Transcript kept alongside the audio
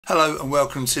Hello and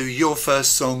welcome to Your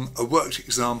First Song, a worked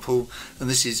example, and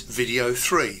this is video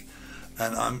 3,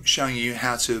 and I'm showing you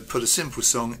how to put a simple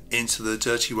song into the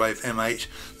Dirtywave M8.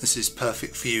 This is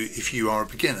perfect for you if you are a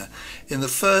beginner. In the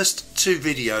first two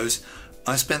videos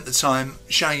I spent the time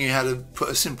showing you how to put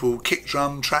a simple kick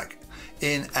drum track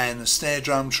in and a snare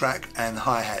drum track and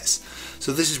hi-hats.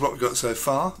 So this is what we've got so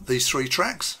far, these three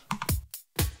tracks.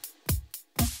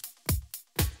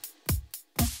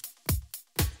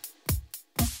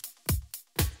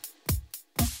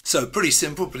 So pretty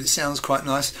simple, but it sounds quite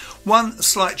nice. One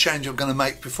slight change I'm going to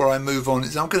make before I move on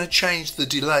is I'm going to change the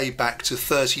delay back to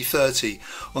 30/30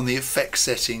 on the effect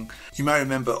setting. You may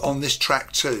remember on this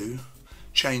track 2,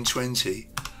 chain 20,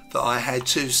 that I had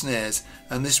two snares,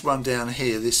 and this one down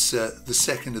here, this the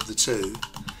second of the two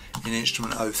in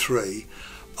instrument 03,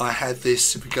 I had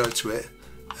this, if we go to it,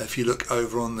 if you look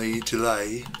over on the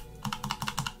delay,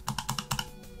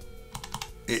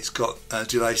 it's got a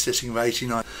delay setting of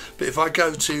 89. But if I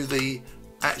go to the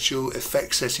actual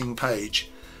effect setting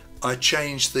page, I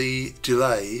change the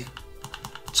delay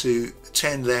to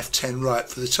 10 left, 10 right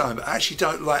for the time. But I actually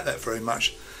don't like that very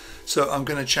much, so I'm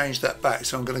going to change that back.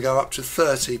 So I'm going to go up to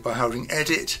 30 by holding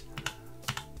edit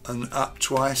and up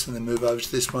twice, and then move over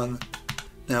to this one.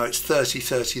 Now it's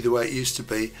 30/30 the way it used to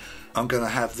be. I'm going to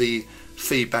have the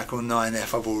feedback on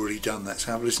 9F. I've already done that,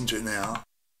 so have a listen to it now.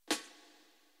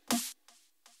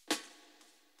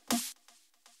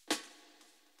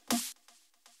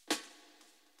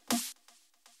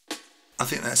 I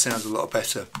think that sounds a lot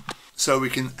better. So we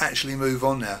can actually move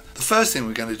on now. The first thing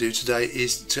we're going to do today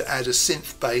is to add a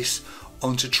synth bass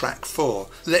onto track 4.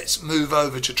 Let's move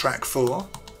over to track 4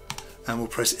 and we'll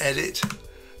press edit.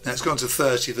 Now it's gone to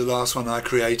 30, the last one I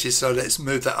created, so let's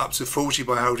move that up to 40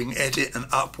 by holding edit and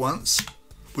up once.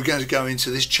 We're going to go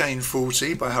into this chain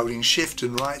 40 by holding shift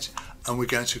and right, and we're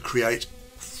going to create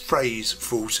phrase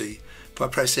 40. If I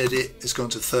press edit, it's gone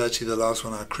to 30, the last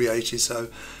one I created, so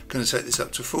I'm going to take this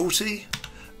up to 40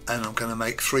 and I'm going to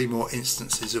make 3 more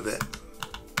instances of it.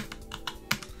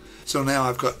 So now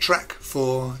I've got track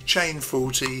 4, chain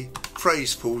 40,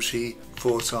 phrase 40,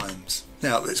 4 times.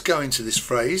 Now let's go into this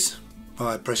phrase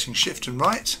by pressing shift and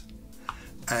right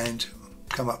and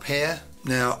come up here.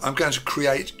 Now I'm going to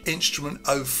create instrument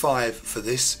 05 for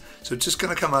this, so just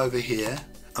going to come over here,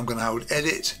 I'm going to hold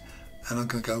edit and I'm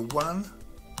going to go 1,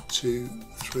 2,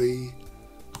 3,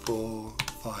 4,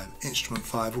 5, instrument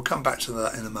 5. We'll come back to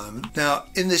that in a moment. Now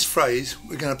in this phrase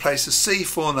we're going to place a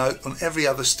C4 note on every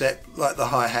other step like the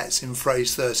hi-hats in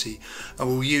phrase 30, and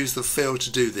we'll use the fill to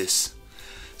do this.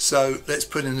 So let's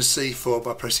put in a C4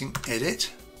 by pressing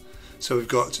edit. So we've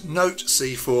got note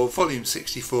C4, volume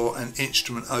 64 and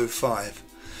instrument 05.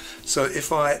 So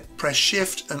if I press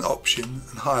shift and option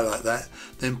and highlight that,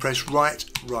 then press right,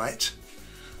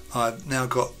 I've now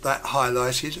got that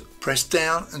highlighted. Press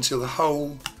down until the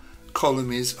whole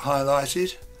column is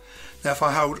highlighted. Now if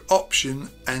I hold option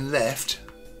and left,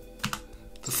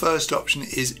 the first option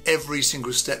is every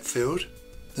single step filled.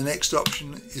 The next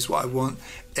option is what I want,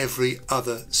 every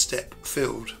other step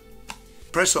filled.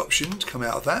 Press option to come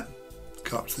out of that,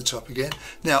 go up to the top again.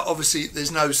 Now obviously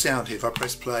there's no sound here. If I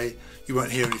press play you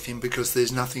won't hear anything because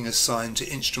there's nothing assigned to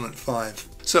instrument 5.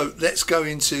 So let's go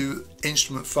into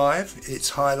instrument 5,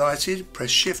 it's highlighted, press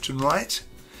shift and right.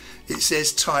 It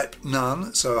says type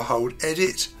none, so I hold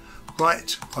edit,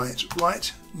 right.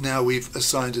 Now we've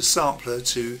assigned a sampler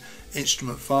to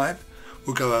instrument 5.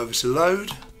 We'll go over to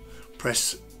load,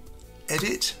 press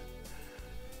edit,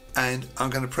 and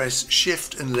I'm going to press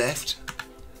shift and left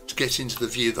to get into the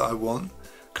view that I want.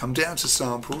 Come down to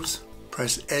samples,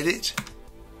 press edit,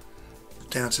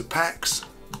 down to packs,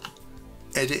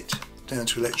 edit, down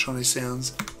to electronic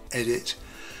sounds, edit,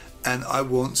 and I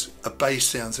want a bass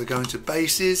sound, so go into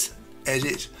basses,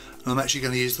 edit, and I'm actually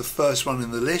going to use the first one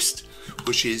in the list,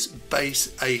 which is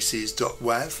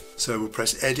bassaces.wav. So we'll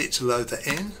press edit to load that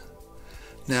in.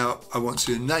 Now I want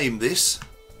to name this,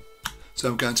 so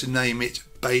I'm going to name it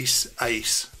Bass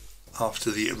Ace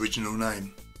after the original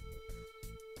name.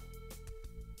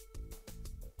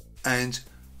 And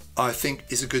I think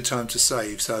it's a good time to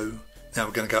save, so now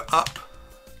we're going to go up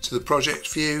to the project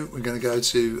view, we're going to go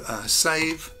to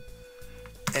save,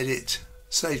 edit,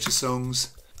 save to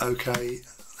songs, OK,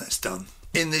 that's done.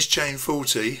 In this chain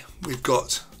 40 we've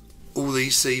got all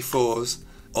these C4s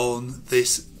on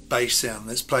this bass sound.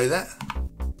 Let's play that.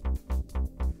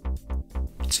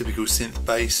 Typical synth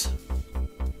bass.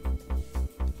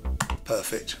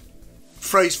 Perfect.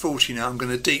 Phrase 40 now, I'm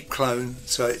going to deep clone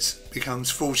so it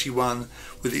becomes 41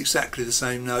 with exactly the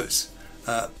same notes,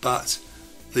 but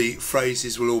the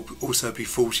phrases will also be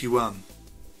 41.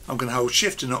 I'm going to hold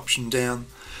shift and option down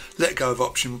let go of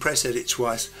Option, press Edit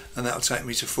twice, and that'll take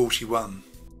me to 41.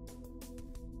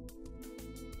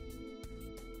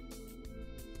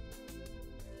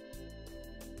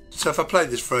 So if I play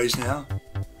this phrase now,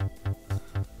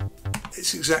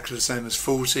 it's exactly the same as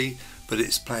 40, but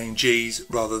it's playing G's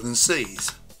rather than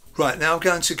C's. Right, now I'm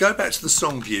going to go back to the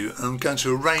song view and I'm going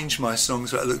to arrange my song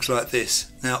so it looks like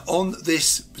this. Now on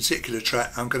this particular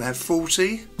track I'm going to have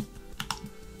 40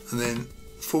 and then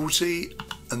 40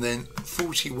 and then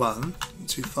 41, not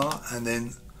too far, and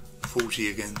then 40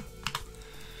 again.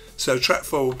 So track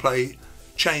 4 will play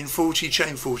chain 40,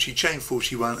 chain 40, chain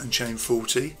 41 and chain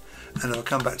 40, and I'll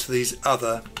come back to these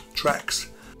other tracks.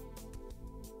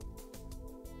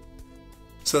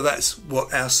 So that's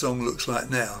what our song looks like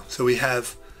now. So we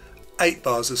have 8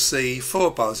 bars of C,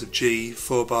 4 bars of G,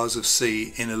 4 bars of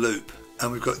C in a loop.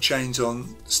 And we've got chains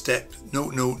on step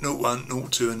 0, 0, 0, 1, 0,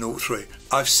 2 and 0, 3.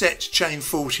 I've set chain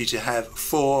 40 to have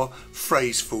 4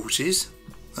 phrase 40s.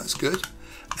 That's good.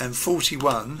 And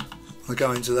 41, I'll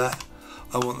go into that.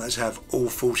 I want that to have all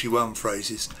 41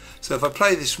 phrases. So if I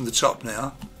play this from the top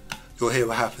now, you'll hear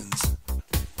what happens.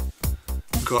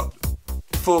 We've got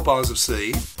 4 bars of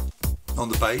C on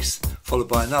the bass, followed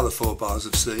by another 4 bars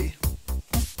of C.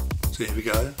 So here we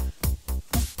go.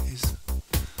 Here's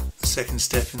the second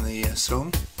step in the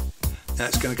song. Now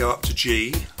it's going to go up to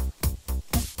G.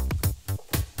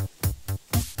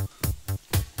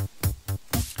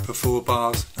 For 4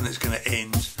 bars, and it's going to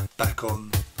end back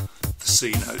on the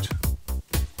C note.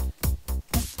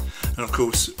 And of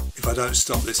course, if I don't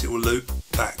stop this, it will loop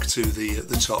back to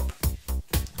the top.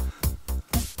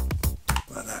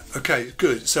 Like that. Okay,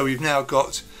 good. So we've now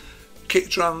got kick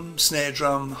drum, snare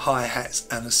drum, hi-hats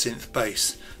and a synth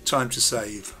bass. Time to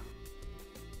save.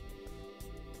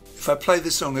 If I play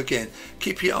the song again,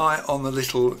 keep your eye on the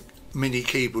little mini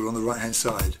keyboard on the right hand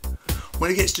side. When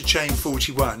it gets to chain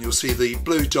 41, you'll see the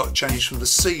blue dot change from the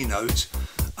C note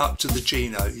up to the G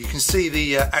note. You can see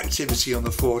the activity on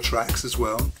the 4 tracks as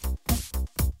well.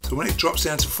 So when it drops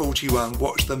down to 41,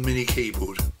 watch the mini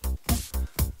keyboard.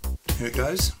 Here it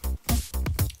goes.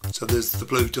 So there's the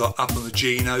blue dot up on the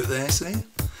G note there, see? And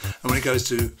when it goes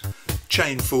to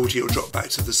chain 40, it'll drop back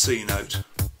to the C note.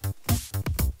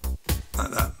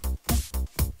 Like that.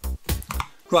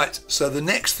 Right, so the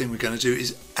next thing we're going to do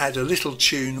is add a little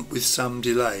tune with some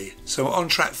delay. So on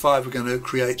track 5 we're going to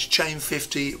create chain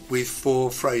 50 with 4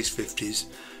 phrase 50s.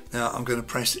 Now I'm going to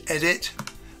press Edit,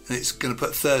 and it's going to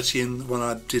put 30 in the one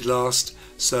I did last,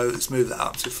 so let's move that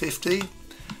up to 50.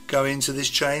 Go into this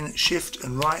chain, Shift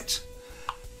and right,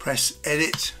 press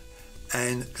Edit,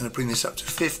 and going to bring this up to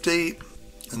 50,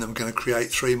 and then we're going to create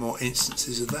 3 more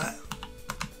instances of that,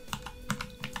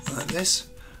 like this.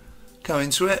 Go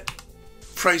into it.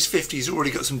 Phrase 50's already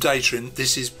got some data in.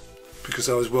 This is because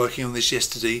I was working on this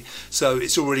yesterday, so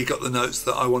it's already got the notes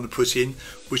that I want to put in,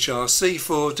 which are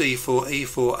C4, D4,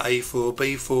 E4, A4,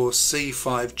 B4,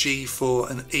 C5,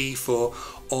 G4 and E4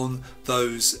 on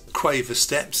those quaver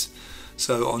steps.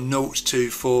 So on 0, 2,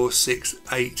 4, 6,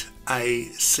 8, A,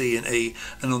 C and E,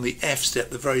 and on the F step,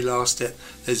 the very last step,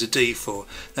 there's a D4.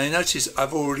 Now you notice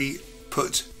I've already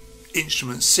put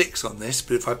instrument 6 on this,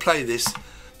 but if I play this,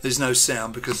 there's no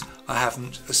sound because I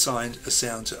haven't assigned a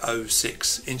sound to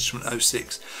 06, instrument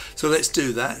 06. So let's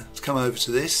do that. Let's come over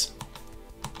to this.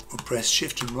 We'll press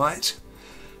Shift and right.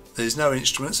 There's no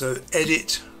instrument, so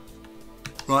Edit,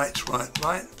 right, right,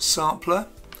 right, Sampler.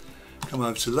 Come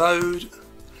over to Load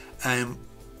and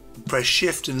press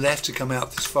Shift and left to come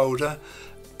out this folder.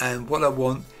 And what I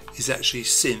want is actually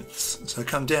synths. So I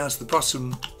come down to the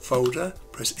bottom folder,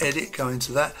 press Edit, go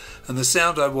into that, and the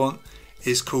sound I want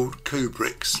is called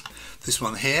Kubrick's. This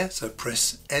one here, so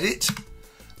press Edit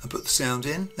and put the sound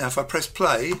in. Now if I press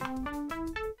play,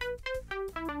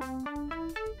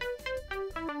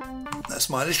 that's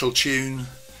my little tune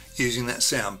using that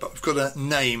sound, but I've got to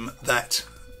name that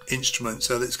instrument,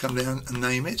 so let's come down and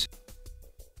name it.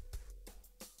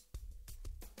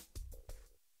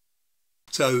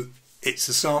 So it's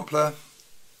a sampler.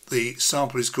 The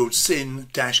sampler is called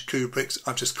Sin-Kubrick's.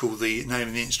 I've just called the name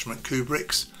of the instrument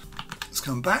Kubrick's. Let's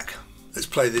come back. Let's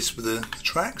play this with the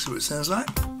track, see what it sounds like.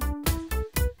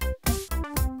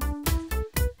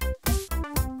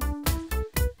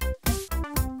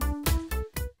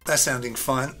 That's sounding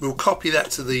fine. We'll copy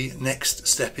that to the next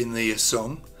step in the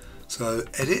song. So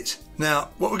Edit. Now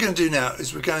what we're going to do now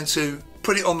is we're going to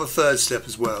put it on the 3rd step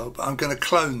as well, but I'm going to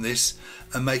clone this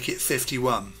and make it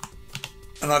 51.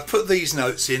 And I've put these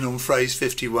notes in on phrase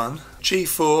 51.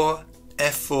 G4,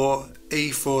 F4,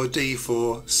 E4,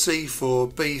 D4,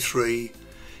 C4, B3,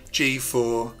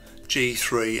 G4,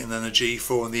 G3 and then a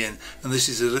G4 in the end. And this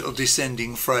is a little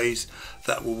descending phrase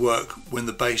that will work when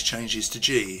the bass changes to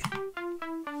G.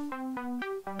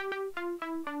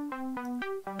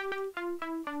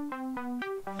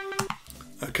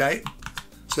 Okay,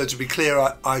 so to be clear,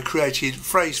 I created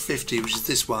phrase 50, which is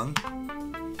this one.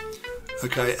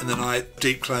 Okay, and then I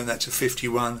deep cloned that to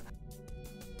 51.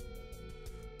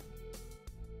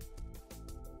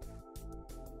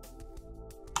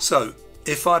 So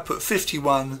if I put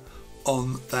 51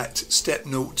 on that step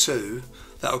 02,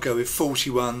 that'll go with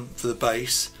 41 for the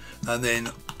bass, and then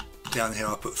down here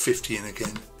I put 50 in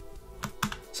again.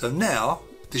 So now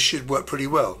this should work pretty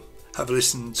well. Have a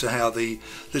listen to how the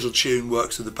little tune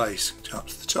works with the bass. Go up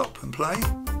to the top and play.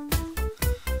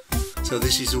 So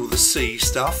this is all the C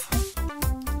stuff.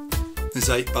 There's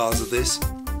 8 bars of this.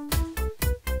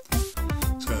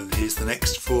 So here's the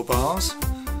next 4 bars.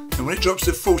 And when it drops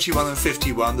to 41 and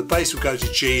 51, the bass will go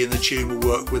to G and the tune will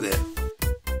work with it.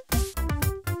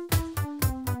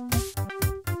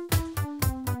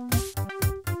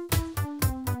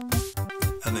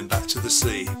 And then back to the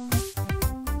C.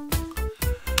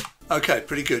 Okay,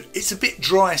 pretty good. It's a bit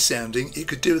dry sounding. It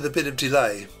could do with a bit of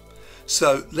delay.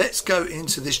 So let's go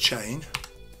into this chain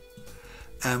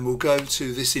and we'll go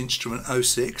to this instrument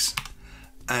 06,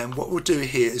 and what we'll do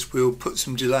here is we'll put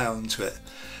some delay onto it.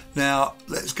 Now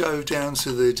let's go down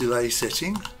to the delay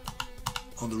setting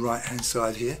on the right hand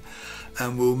side here,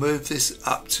 and we'll move this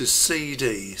up to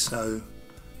CD. So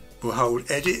we'll hold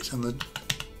edit on the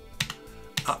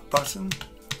up button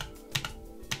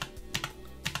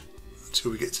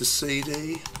until we get to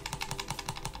CD,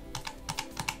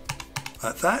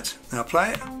 like that. Now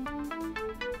play it.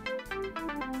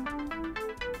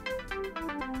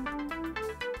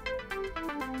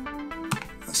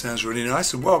 That sounds really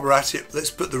nice, and while we're at it, let's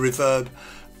put the reverb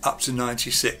up to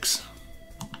 96.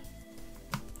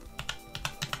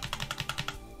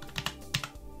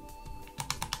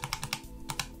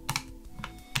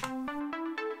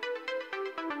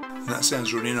 And that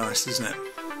sounds really nice, doesn't it?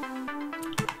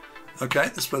 Okay,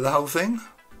 let's play the whole thing.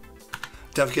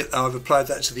 Don't forget I've applied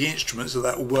that to the instrument, so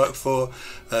that will work for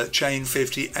chain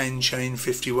 50 and chain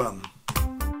 51.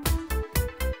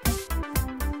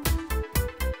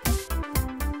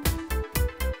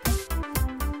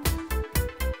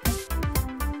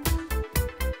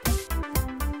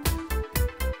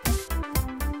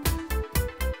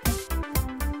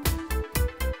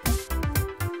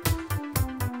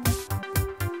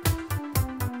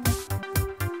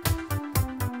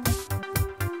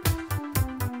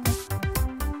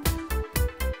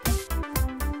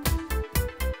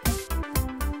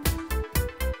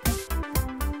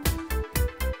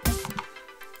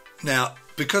 Now,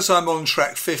 because I'm on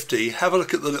track 50, have a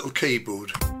look at the little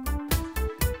keyboard. You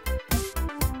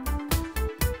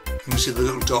can see the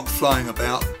little dot flying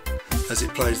about as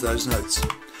it plays those notes.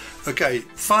 Okay,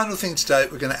 final thing today,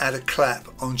 we're going to add a clap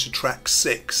onto track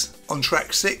 6. On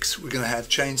track 6, we're going to have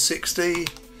chain 60.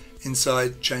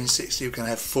 Inside chain 60, we're going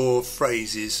to have 4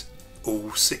 phrases,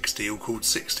 all 60, all called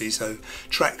 60. So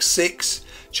track 6,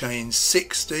 chain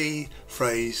 60,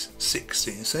 phrase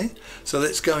 60, you see? So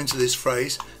let's go into this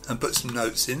phrase and put some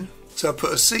notes in. So I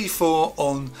put a C4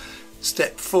 on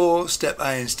step 4, step A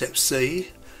and step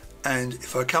C, and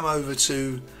if I come over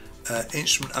to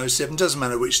instrument 07, doesn't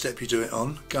matter which step you do it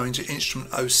on, go into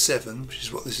instrument 07, which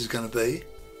is what this is going to be.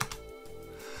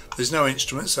 There's no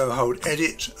instrument, so I hold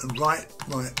edit and right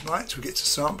till we get to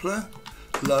sampler,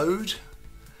 load.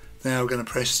 Now we're going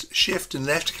to press shift and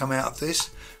left to come out of this,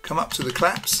 come up to the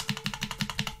claps,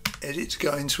 edit to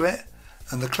go into it,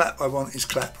 and the clap I want is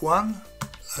clap 1,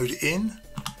 load it in,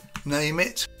 name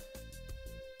it,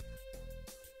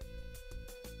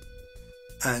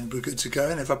 and we're good to go.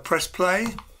 And if I press play,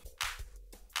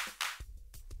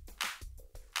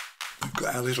 we've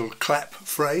got our little clap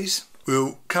phrase.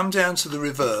 We'll come down to the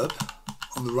reverb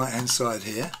on the right hand side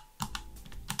here,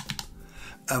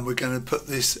 and we're going to put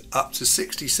this up to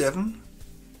 67,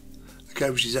 okay,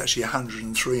 which is actually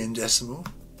 103 in decimal.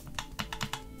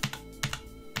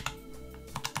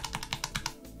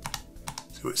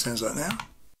 See what it sounds like now.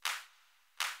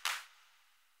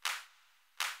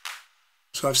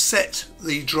 So I've set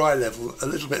the dry level a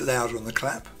little bit louder on the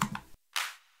clap.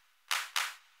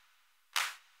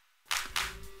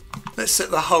 Let's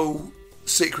set the whole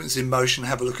sequence in motion,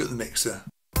 have a look at the mixer.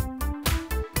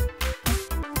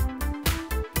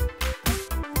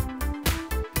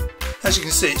 As you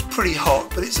can see, it's pretty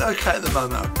hot, but it's okay at the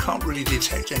moment. I can't really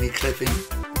detect any clipping.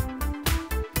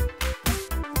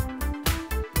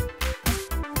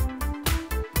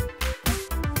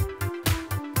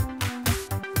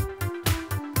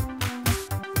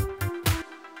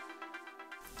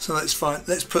 So that's fine.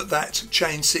 Let's put that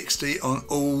chain 60 on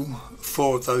all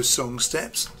 4 of those song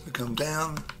steps. We come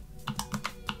down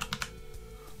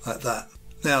like that.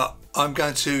 Now I'm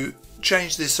going to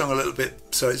change this song a little bit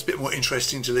so it's a bit more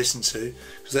interesting to listen to,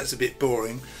 because that's a bit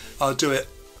boring. I'll do it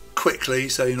quickly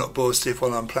so you're not bored stiff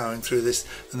while I'm ploughing through this,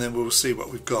 and then we'll see what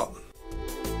we've got.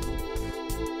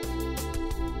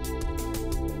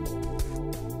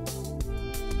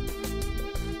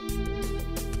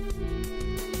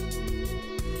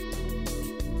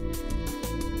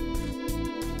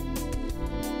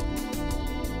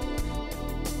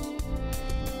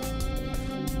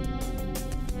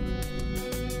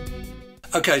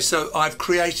 Okay, so I've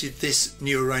created this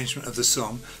new arrangement of the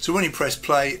song. So when you press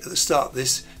play at the start of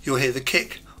this, you'll hear the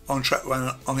kick on track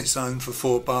 1 on its own for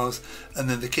 4 bars, and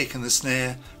then the kick and the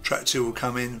snare, track 2 will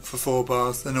come in for 4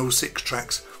 bars, then all 6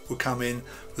 tracks will come in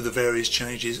with the various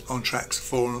changes on tracks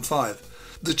 4 and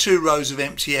 5. The 2 rows of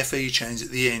empty FE chains at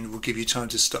the end will give you time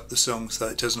to stop the song so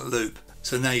it doesn't loop.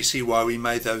 So now you see why we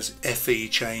made those FE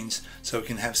chains, so we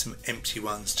can have some empty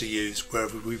ones to use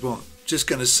wherever we want. Just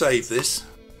going to save this.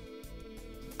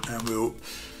 And we'll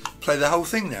play the whole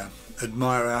thing now.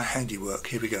 Admire our handiwork.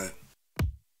 Here we go.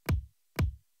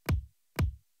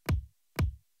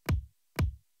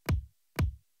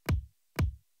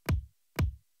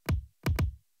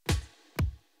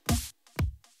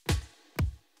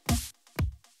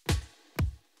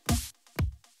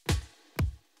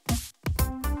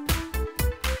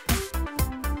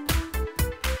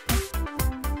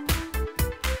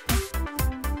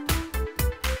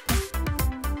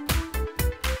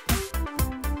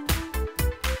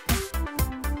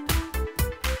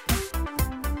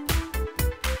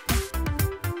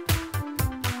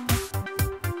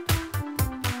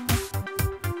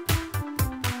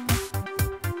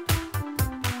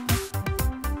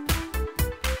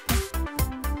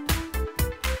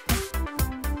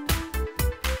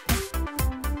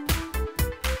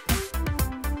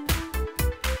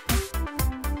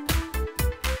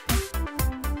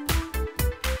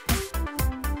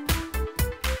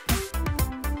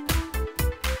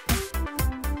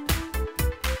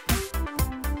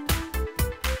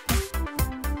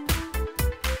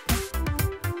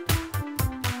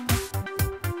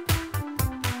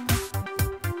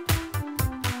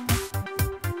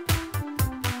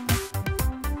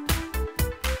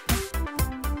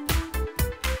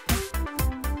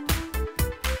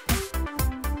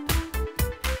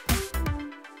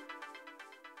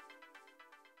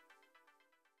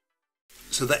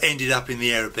 So that ended up in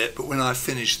the air a bit, but when I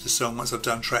finish the song, once I've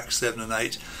done tracks 7 and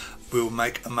 8, we'll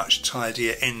make a much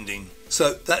tidier ending.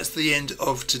 So that's the end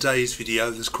of today's video.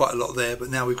 There's quite a lot there,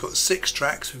 but now we've got 6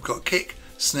 tracks. We've got kick,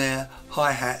 snare,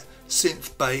 hi-hat,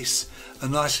 synth, bass, a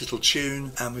nice little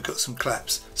tune, and we've got some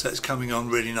claps. So it's coming on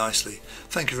really nicely.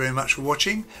 Thank you very much for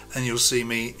watching, and you'll see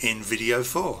me in video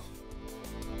 4.